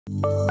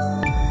Taking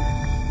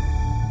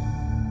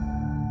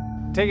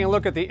a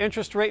look at the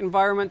interest rate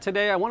environment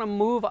today, I want to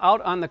move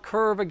out on the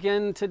curve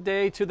again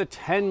today to the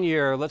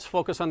 10-year. Let's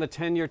focus on the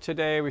 10-year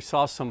today. We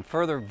saw some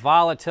further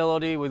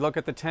volatility. We look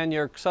at the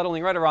 10-year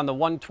settling right around the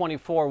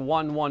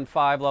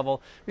 124.115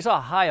 level. We saw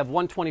a high of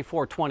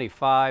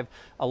 124.25,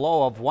 a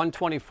low of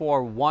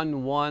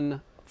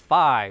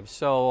 124.115.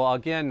 So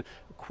again,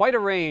 quite a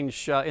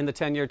range in the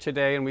 10-year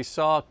today, and we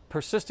saw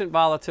persistent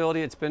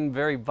volatility. It's been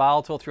very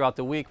volatile throughout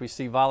the week. We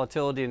see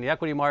volatility in the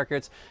equity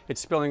markets. It's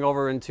spilling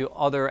over into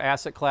other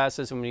asset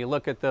classes, and when you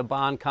look at the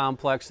bond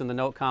complex and the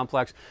note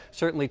complex,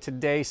 certainly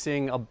today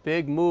seeing a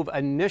big move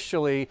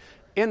initially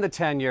in the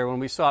 10-year when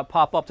we saw it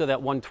pop up to that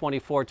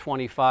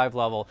 124.25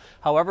 level.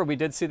 However, we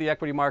did see the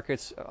equity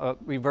markets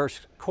reverse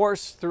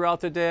course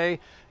throughout the day,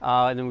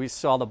 and then we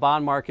saw the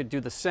bond market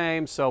do the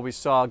same. So we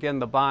saw, again,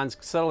 the bonds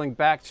settling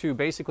back to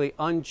basically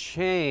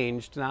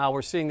unchanged. Now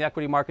we're seeing the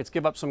equity markets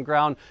give up some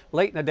ground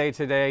late in the day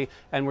today,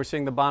 and we're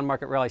seeing the bond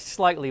market rally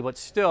slightly, but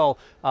still,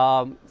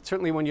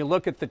 certainly when you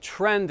look at the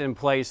trend in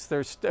place,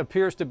 there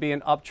appears to be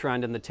an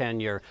uptrend in the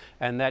 10-year,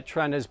 and that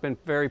trend has been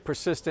very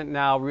persistent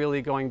now,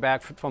 really going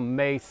back from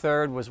May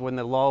 3rd was when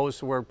the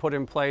lows were put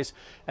in place.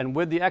 And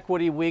with the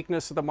equity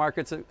weakness that the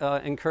markets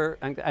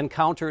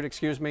encountered,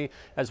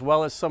 as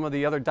well as some of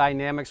the other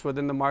dynamics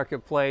within the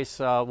marketplace,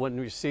 when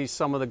we see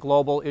some of the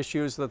global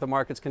issues that the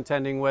market's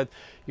contending with,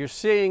 you're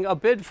seeing a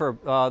bid for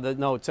the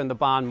notes and the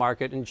bond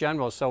market in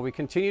general. So we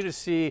continue to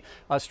see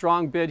a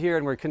strong bid here,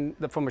 and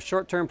from a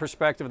short-term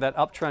perspective, that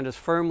uptrend is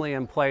firmly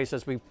in place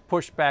as we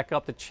push back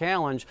up to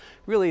challenge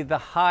really the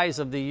highs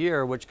of the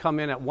year, which come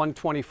in at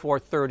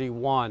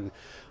 124.31.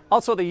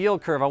 Also, the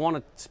yield curve, I want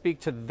to speak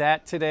to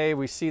that today.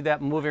 We see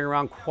that moving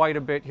around quite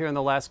a bit here in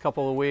the last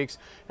couple of weeks.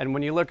 And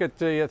when you look at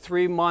the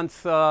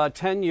 3-month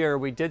 10-year,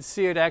 we did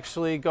see it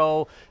actually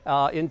go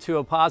into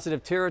a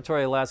positive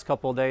territory the last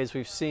couple of days.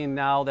 We've seen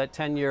now that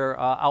 10-year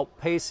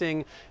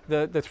outpacing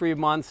the 3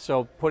 months,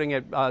 so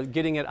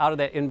getting it out of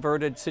that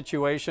inverted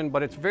situation,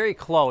 but it's very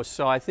close.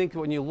 So I think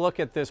when you look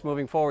at this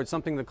moving forward,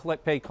 something to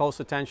pay close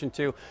attention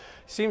to.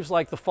 Seems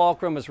like the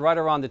fulcrum is right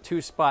around the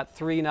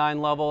 2.39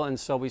 level, and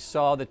so we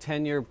saw the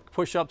 10-year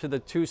push up to the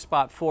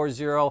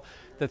 2.40,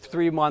 the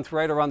 3-month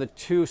right around the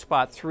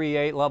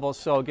 2.38 level.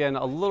 So again,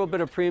 a little bit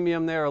of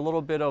premium there, a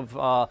little bit of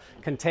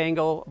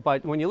contango,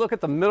 but when you look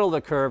at the middle of the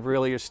curve,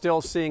 really, you're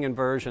still seeing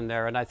inversion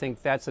there, and I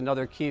think that's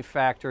another key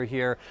factor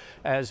here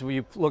as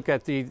we look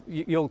at the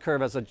yield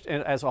curve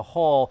as a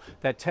whole.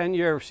 That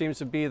 10-year seems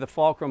to be the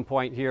fulcrum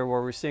point here,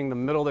 where we're seeing the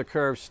middle of the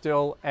curve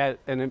still at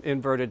an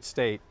inverted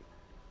state.